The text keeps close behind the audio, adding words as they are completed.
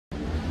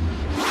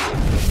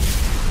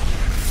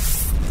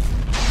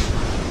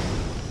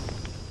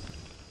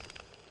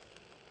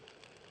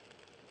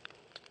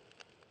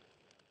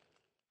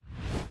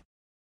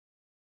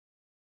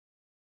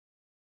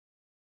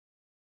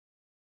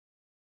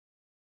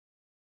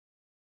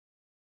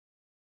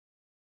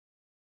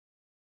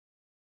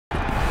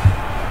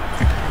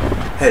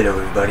Hello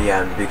everybody,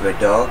 I'm Big Red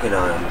Dog and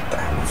I'm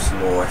back with some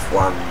more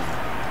F1.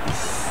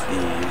 This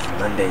is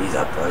Monday's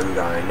upload.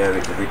 I know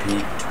it's a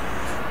repeat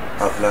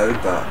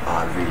upload, but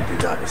I really do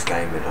like this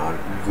game and I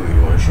really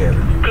want to share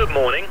with you. Good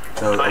morning.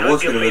 So I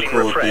was going to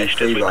record the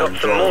free run. We've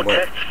got some more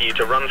tests for you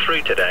to run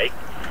through today.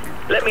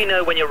 Let me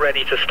know when you're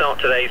ready to start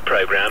today's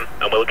program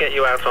and we'll get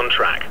you out on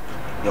track.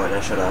 Right, now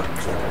shut up.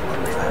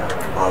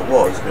 I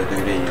was going to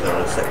do these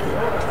on a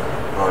separate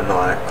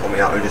night, call me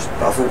out and I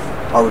thought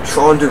I would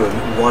try and do them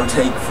in one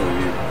take for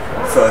you,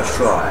 first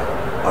try.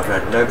 I've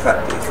had no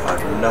practice, I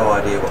have no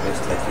idea what this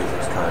test is,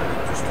 it's kind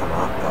of just come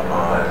up, but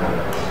I'm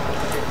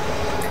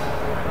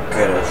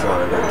gonna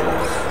try and do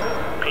this.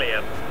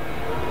 Clear.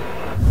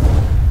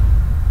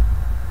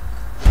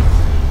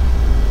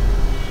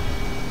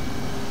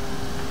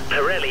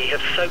 Pirelli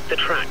have soaked the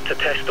track to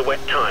test the wet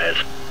tyres.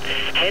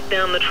 Head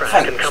down the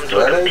track and come to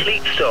a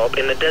complete stop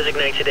in the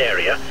designated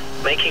area,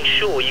 making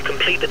sure you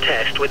complete the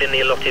test within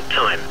the allotted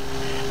time.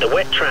 The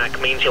wet track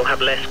means you'll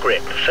have less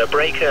grip, so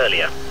brake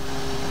earlier.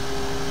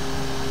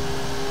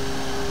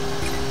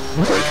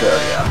 Brake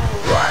earlier,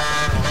 right,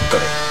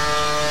 got it.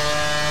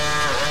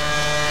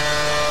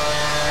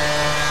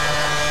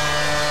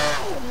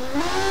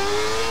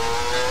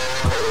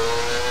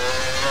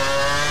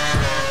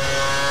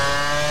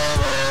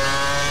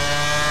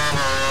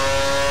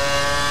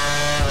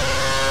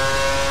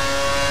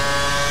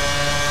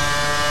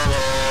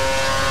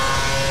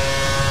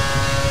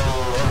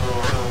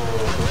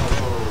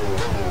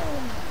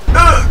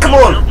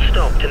 Not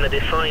stopped in the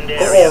defined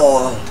area.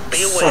 Oh,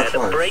 be aware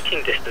that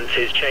braking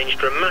distances change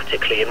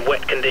dramatically in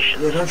wet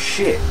conditions. Yeah, no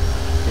shit.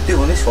 They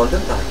do on this one,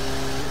 don't they?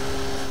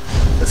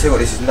 I'll tell you what,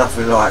 this is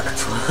nothing like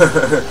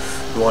the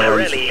one I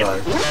used to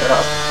play. Shut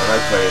up. I know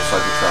play a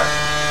cycle track.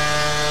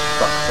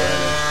 Fuck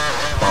Pirelli.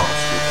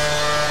 Bastard.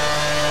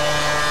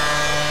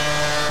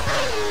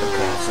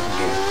 Okay, second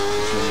gear.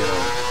 Just leave me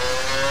alone.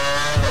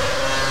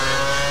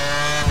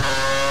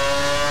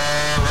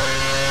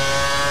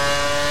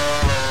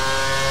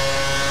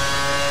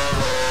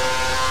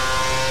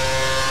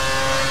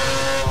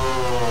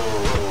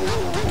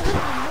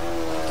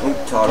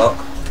 Tire lock.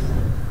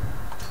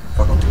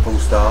 Fuck off to full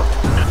start.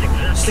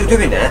 Exactly still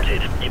doing that?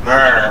 You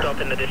managed to stop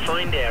in the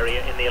defined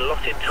area in the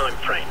allotted time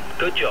frame.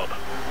 Good job.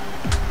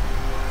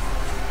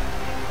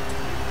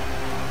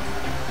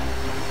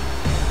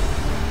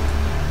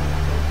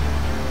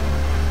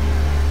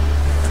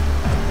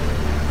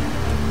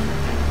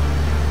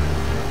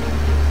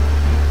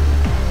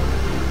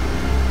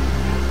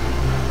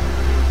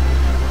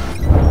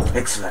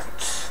 Excellent.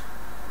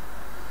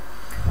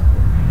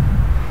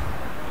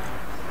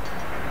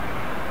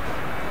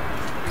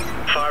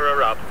 Fire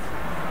her up.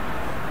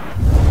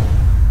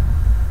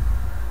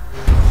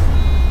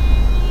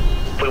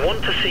 We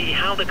want to see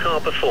how the car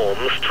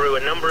performs through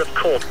a number of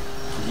corners.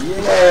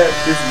 Yeah,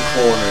 do some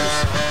corners.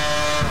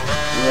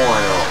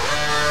 Why not?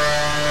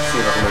 See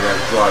if I can make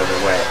it drive in the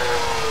wet.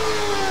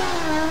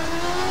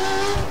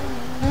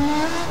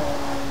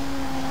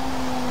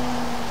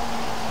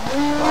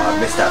 Oh, I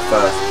missed that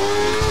first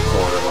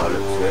corner by the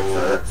looks of it, so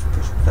let's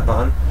push that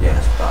button. Yeah,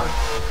 that's the button.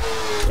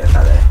 Yeah,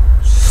 that there.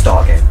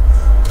 Start again.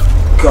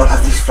 God, I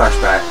have these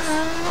flashbacks.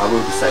 I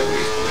will disable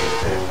these for me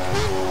a bit.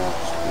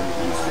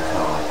 Use the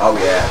car. Oh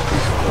yeah,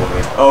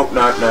 oh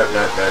no.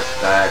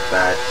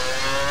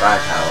 Bad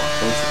power.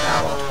 Into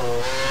power.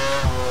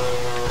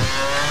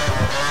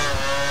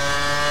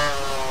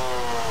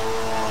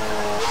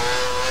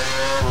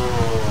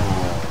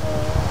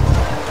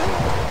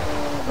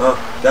 Oh,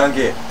 down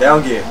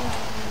gear.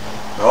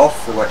 Off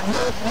the way.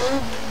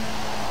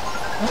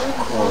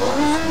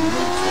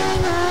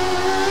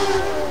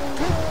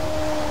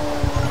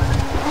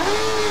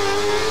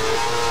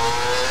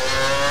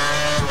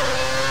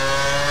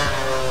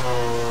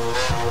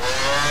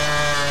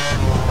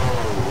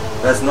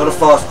 That's not a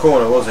fast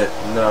corner, was it?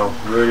 No,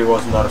 really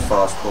was not a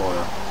fast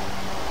corner.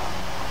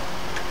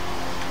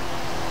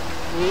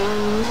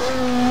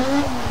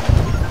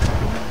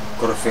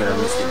 Got a feeling I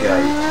missed the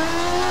gate.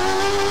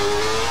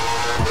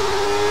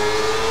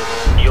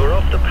 You're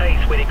off the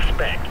pace we'd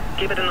expect.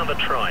 Give it another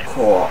try.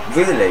 Cool.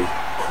 Really?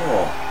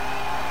 Cool.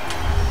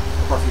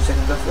 Quite a few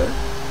seconds left then.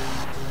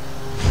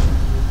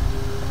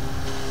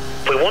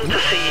 We want to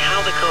see how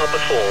the car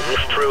performs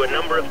through a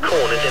number of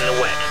corners in the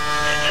wet.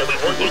 So we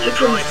want you to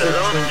drive the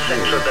last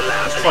sector of the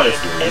lap and hit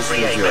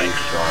every apex.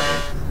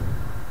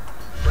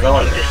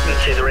 Braking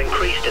distances are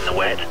increased in the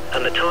wet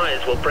and the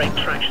tyres will break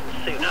traction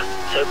sooner,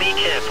 so be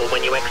careful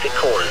when you exit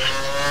corners.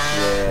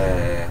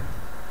 Yeah.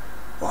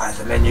 Why is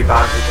the menu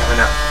bar coming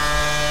up?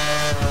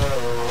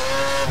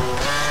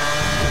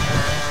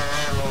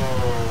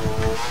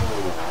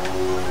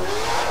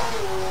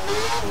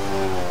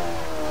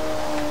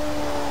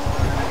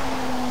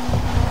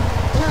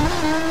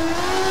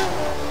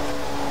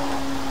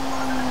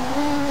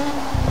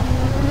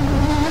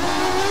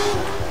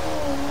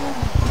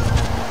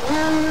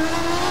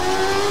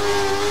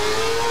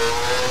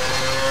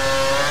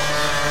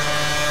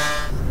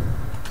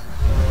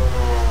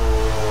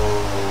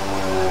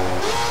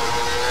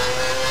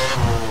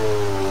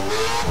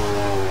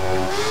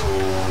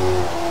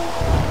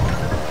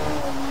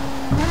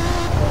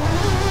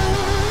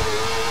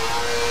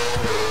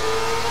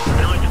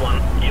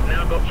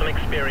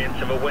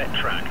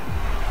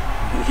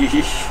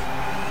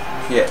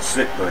 Yeah,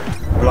 slippery.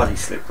 Bloody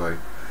slippery.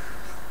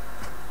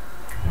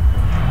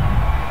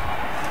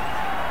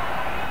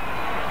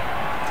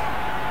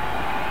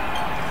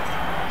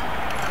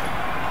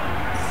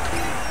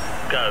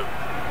 Go.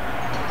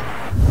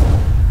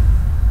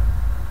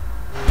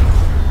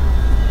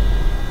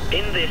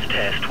 In this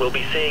test, we'll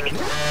be seeing... I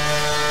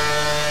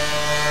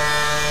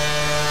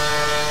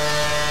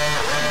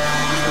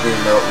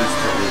didn't know what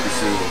we'll be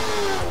seeing.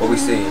 What are we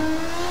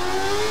seeing?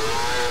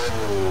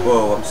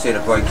 Whoa, I'm seeing a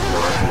braking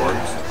line for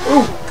once.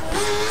 Ooh!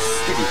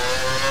 Sticky.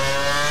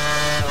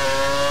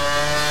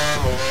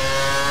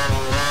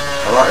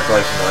 I like the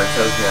braking line, it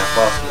tells me how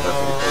fast we go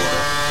through the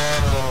corner.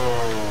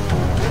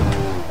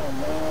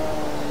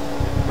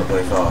 Not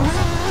very fast.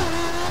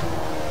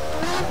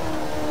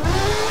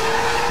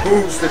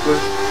 Ooh,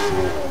 slippery.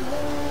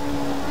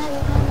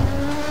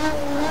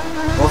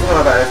 One thing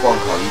about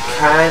F1 car, you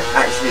can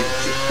actually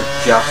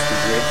adjust the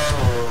drift.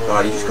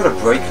 Like, you just got to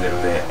brake a little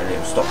bit and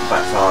it'll stop the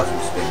back tyres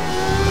from spinning.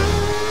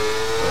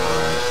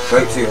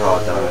 Brake too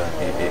hard though,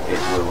 it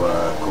will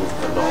cause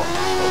a lot,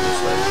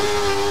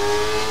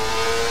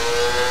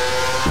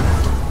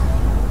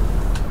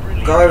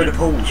 obviously. Go over the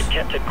pools. You've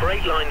kept a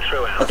great line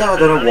throughout. I don't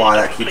know why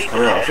that keeps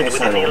coming up. I think it's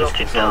saying on this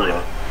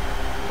controller.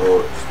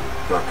 Or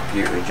it's my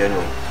computer in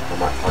general. I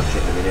might punch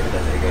it in a minute and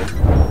does it again.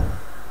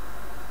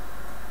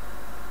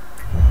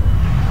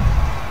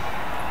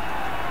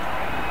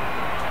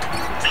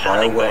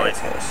 Tyre wear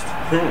test.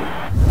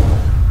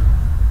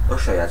 I'll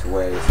show you how to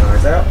wear your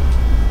tyres out.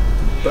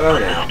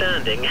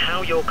 Understanding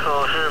how your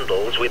car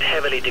handles with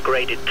heavily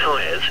degraded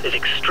tyres is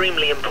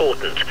extremely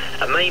important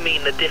and may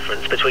mean the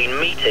difference between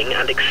meeting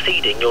and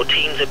exceeding your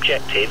team's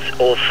objectives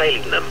or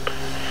failing them.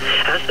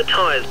 As the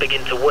tyres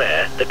begin to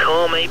wear, the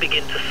car may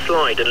begin to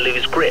slide and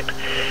lose grip.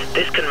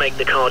 This can make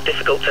the car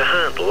difficult to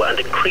handle and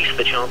increase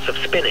the chance of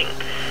spinning.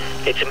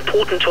 It's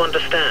important to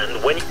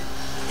understand when...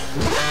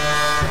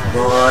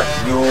 Right,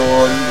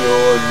 yawn,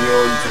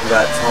 talk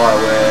about tyre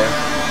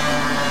wear.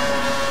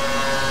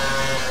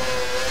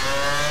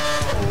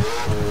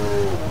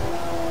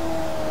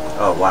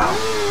 Oh wow.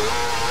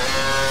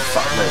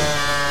 Fuck me.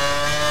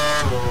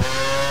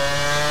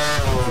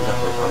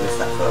 I missed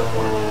that first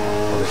one.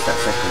 I missed that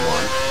second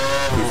one.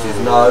 Because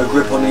there's no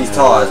grip on these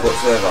tyres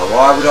whatsoever.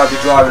 Why would I be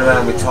driving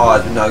around with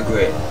tyres with no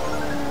grip?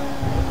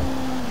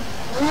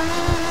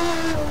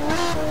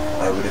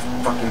 I would have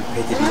fucking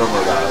pitted long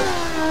ago.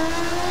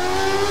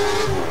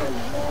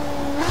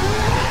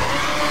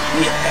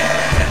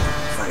 Yeah!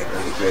 Fuck it,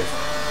 really grip.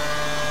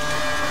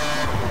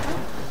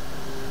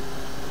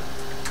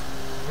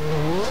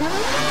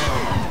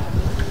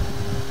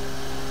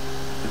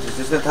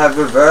 Does it have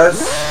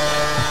reverse?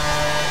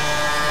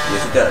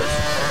 Yes, it does.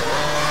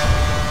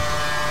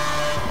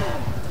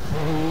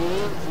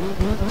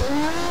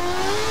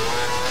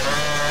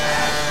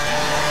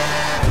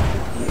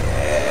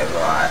 Yeah,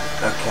 right.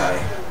 Okay.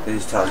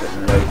 These tyres got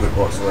no grip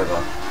whatsoever.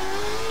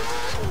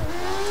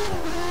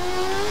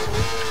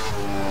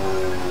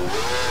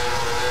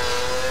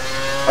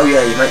 Oh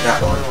yeah, you make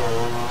that one.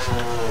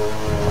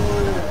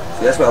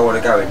 See, that's where I want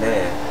to go in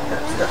there.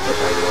 That's that pit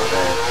lane right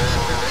there.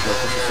 Push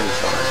the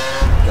finish line.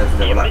 Go for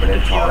the lap with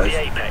them tyres.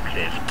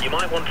 You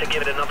might want to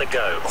give it another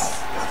go. Oh,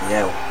 bloody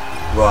hell.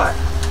 Right.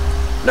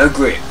 No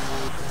grip.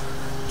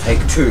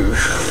 Take two.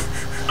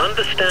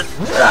 Understand.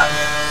 Look at that.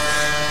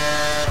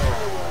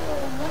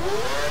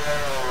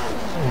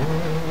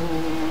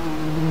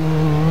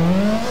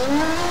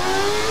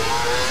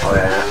 Oh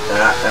yeah,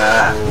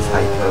 that is how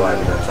you put away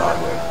with no side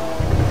wheel.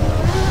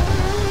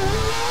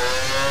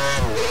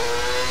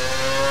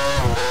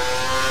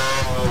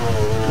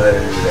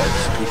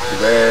 Let's keep the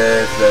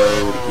red low,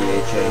 the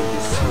gear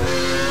changes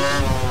smooth.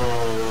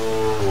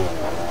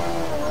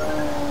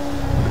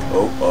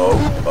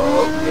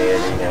 Oh,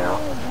 nearly now.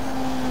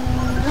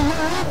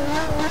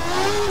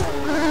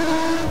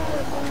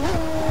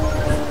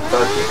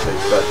 Budge it,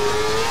 please, budge it.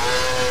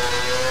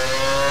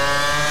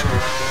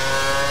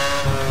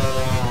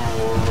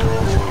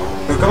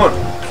 Oh,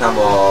 come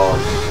on.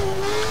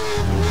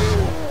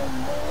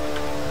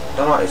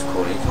 Don't like this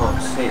corner, you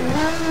can't see it.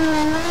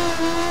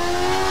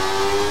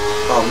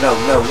 Oh, no.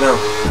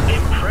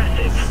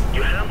 Impressive.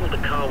 You handled the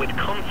car with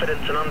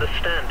confidence and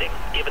understanding,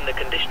 given the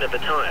condition of the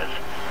tyres.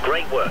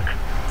 Great work.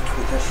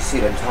 You can actually see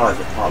them tyres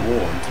are quite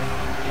worn.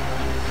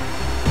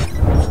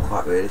 It's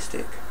quite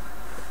realistic.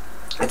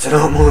 It's a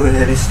lot more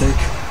realistic.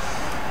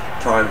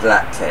 Time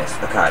lap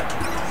test. Okay.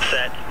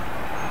 Set.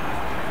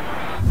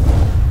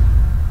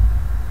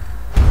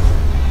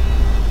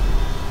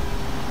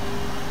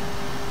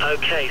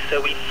 Okay,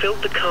 so we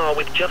filled the car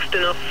with just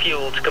enough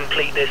fuel to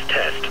complete this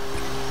test.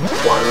 1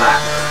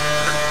 lap.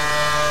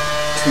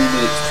 2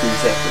 minutes, 2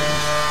 seconds.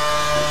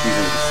 That's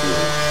using the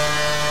fuel.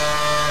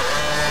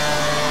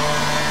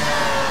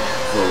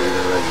 Before we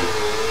even ready.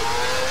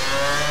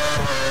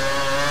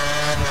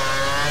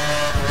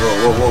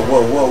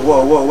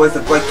 Whoa, where's the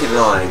braking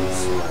lines?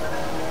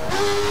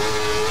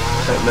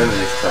 I don't remember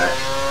this track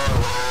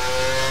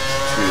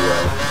too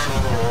well.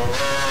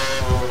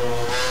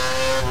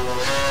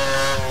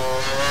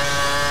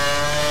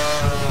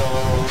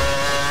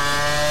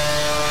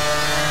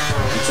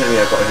 telling me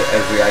I've got to hit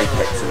every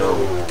apex and all.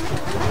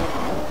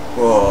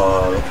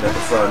 Whoa, looking at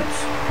the front.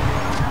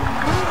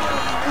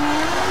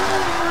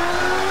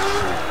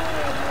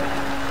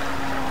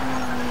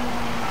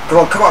 Come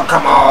on, come on,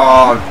 come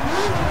on!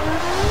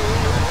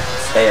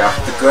 Stay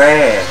off the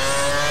grass.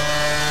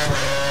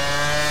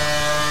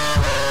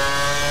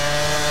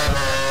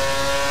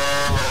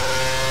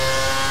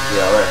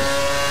 Yeah, right.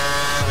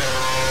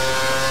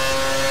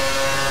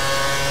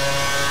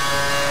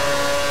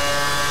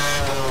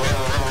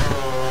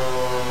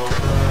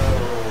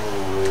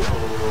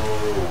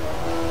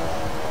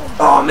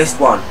 Oh, I missed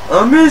one!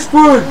 I missed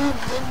one! I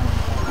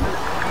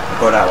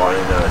got that one,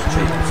 even though it's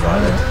cheating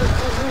slightly.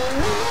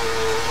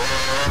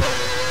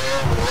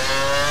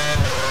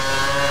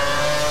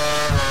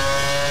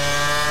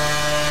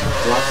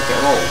 Do I have to get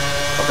them all?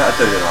 I better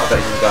do it. I bet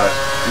you can go,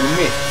 you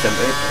missed some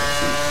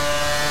airplanes.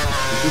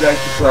 Would you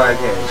like to try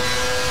again?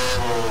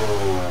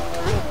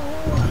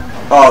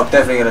 Oh,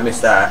 definitely going to miss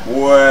that.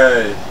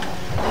 Way! I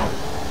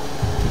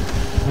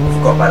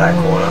forgot about that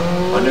corner.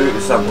 I knew it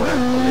was somewhere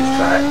on this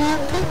track.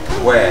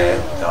 Where,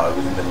 though,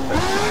 was in the middle.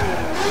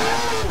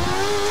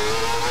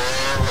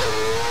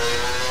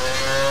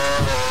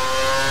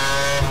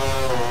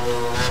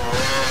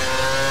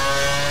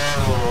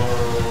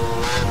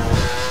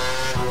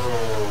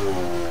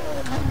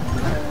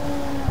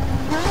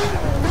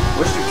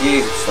 Wish the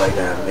gears would slow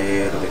down a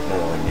little bit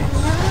more in this. A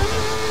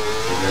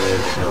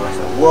little bit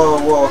nicer. Whoa,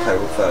 whoa, okay,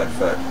 well,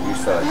 third.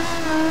 Use third.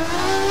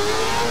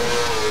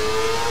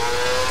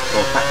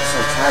 Oh, back to so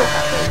tail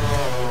happy.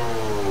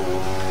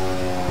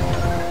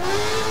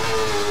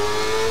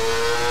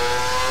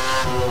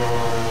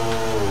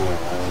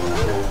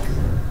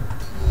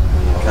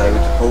 Okay,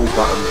 with the pause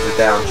button, with the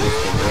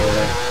downshifting,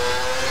 really.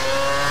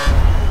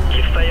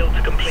 You failed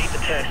to complete the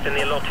test in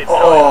the allotted time.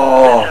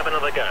 Oh. Let's have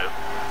another go.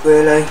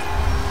 Really?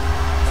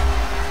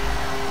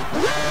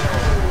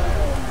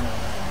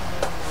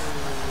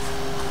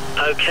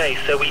 Okay,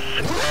 so we...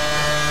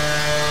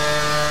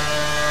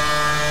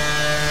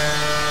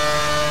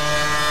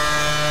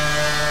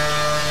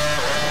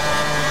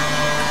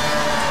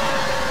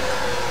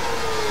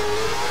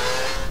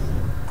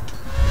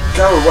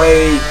 Go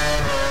away!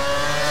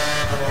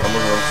 I'm on the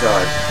wrong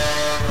side.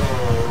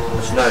 I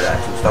should know that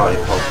until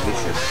starting pole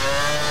position.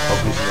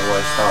 Pole position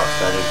always starts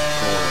down each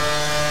corner.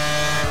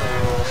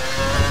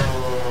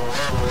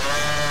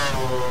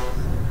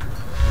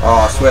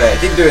 Oh, I swear, it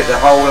didn't do it the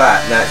whole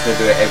lap, now it's going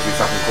to do it every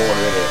fucking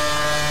corner, isn't it?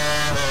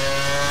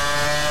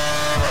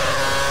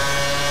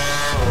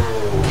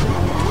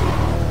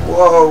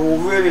 Whoa,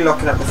 really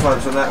locking up the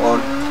fronts on that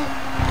one.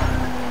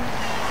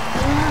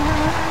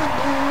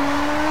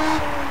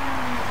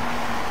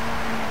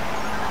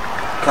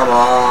 Come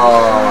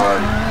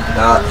on!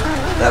 No,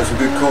 that was a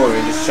good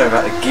cornering, just showing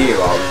about the gear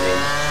I was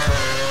in.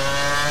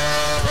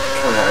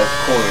 Coming out of the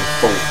corner in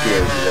fourth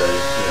gear, you know.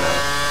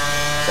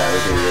 That's how we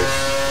do this.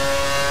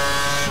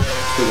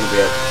 Still going to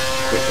be a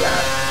quick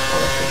lap, I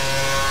reckon.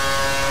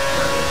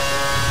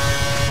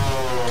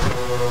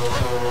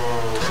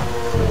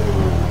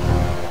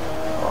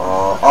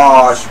 Oh,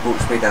 I should brought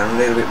the speed down a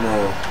little bit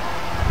more.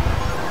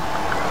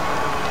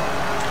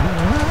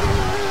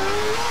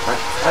 I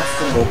had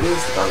 4 more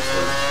gears to go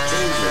through.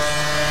 Jesus.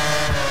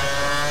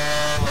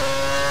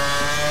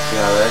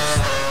 DRS.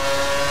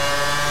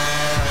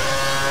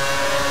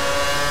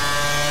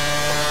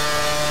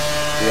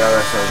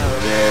 DRS is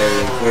very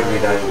incredibly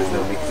dangerous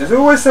normally because there's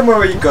always somewhere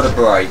where you've got to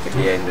brake at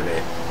the end of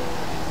it.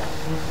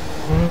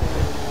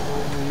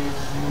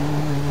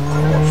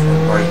 Watch the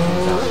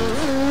braking zones.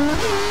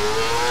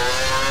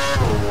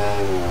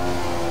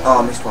 Oh, I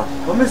missed one.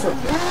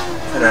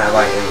 10 out of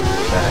 8 is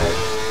really bad.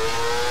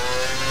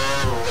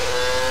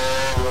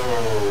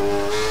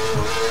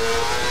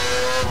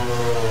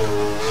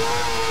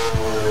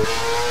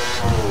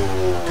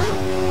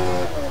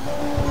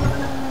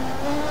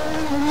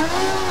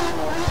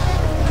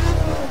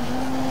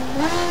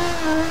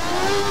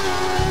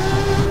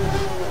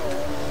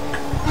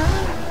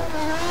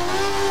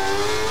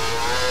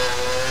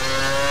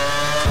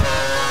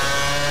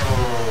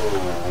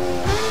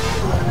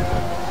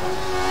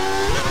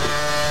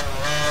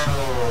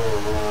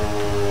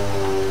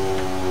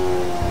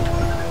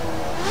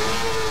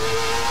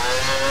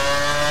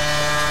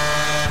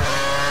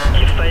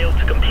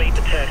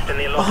 In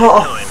the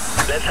allotted time.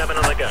 Let's have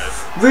another go.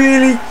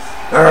 Really?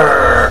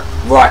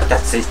 Right,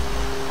 that's it.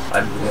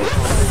 I'm gonna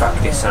fuck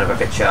this son of a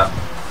bitch up.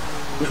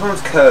 Which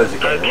one's Kurz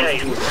again? Okay.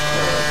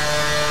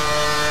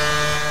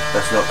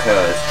 That's not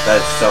Kurz.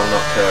 That's so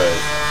not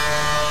Kurz.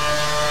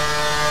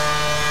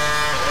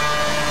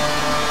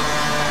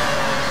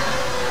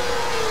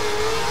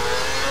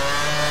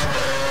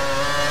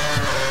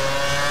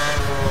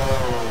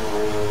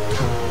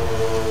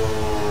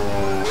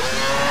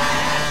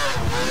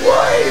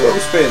 Way,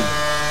 little spin.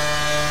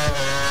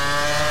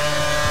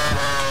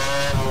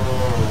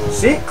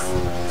 6th?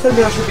 Tell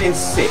me I should be in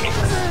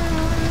 6th.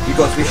 You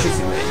got to be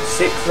shitting me.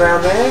 6th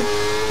round there?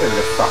 They're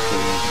gonna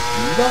fucking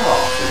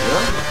laugh, you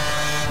know?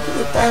 Put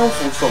the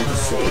downfall song to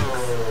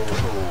 6th.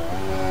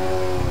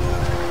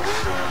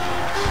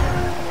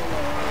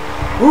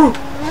 Woo!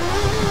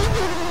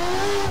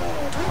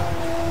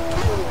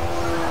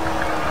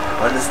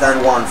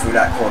 stand one through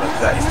that corner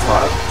because that is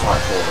tight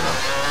corner.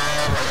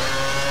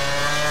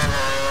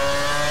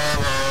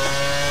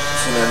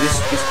 So now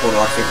this corner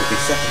I think would be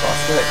second, but I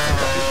swear it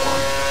comes up with one.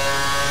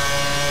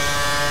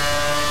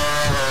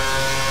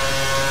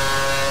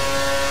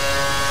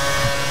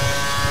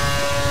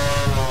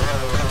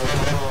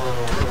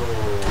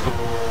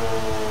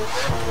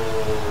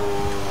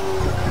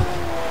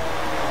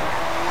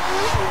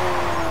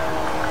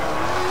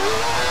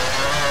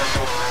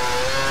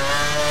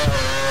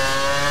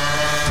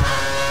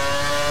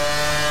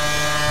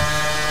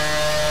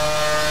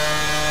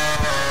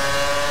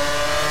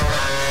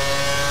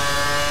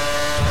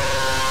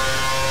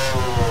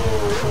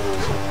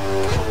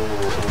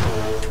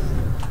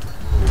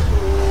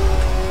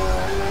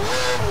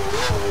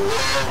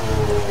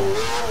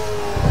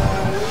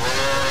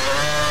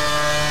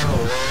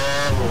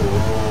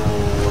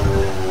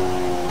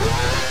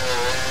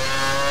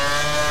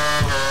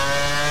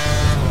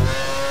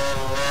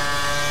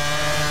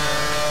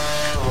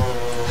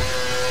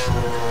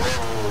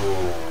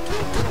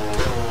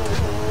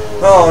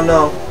 Oh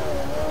no.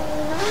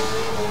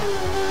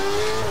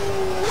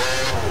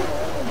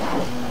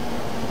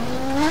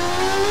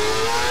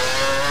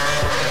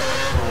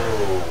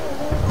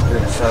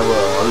 So I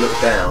look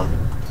down.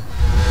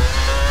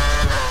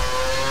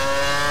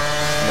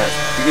 And that's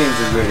beginning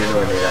to really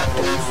annoy me, that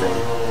whole thing.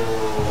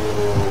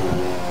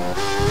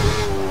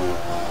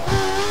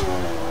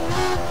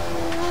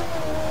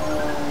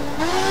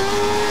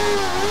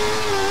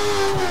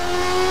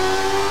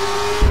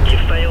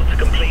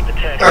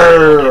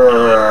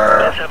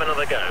 Let's have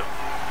another go.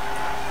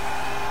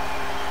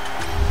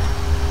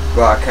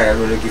 Right, okay, I'm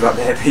gonna give up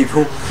there,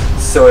 people.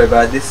 Sorry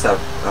about this. Yeah.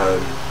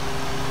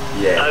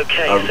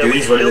 Okay, I'll so do we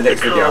this one in the filled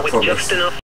next the video, car I with promise. just enough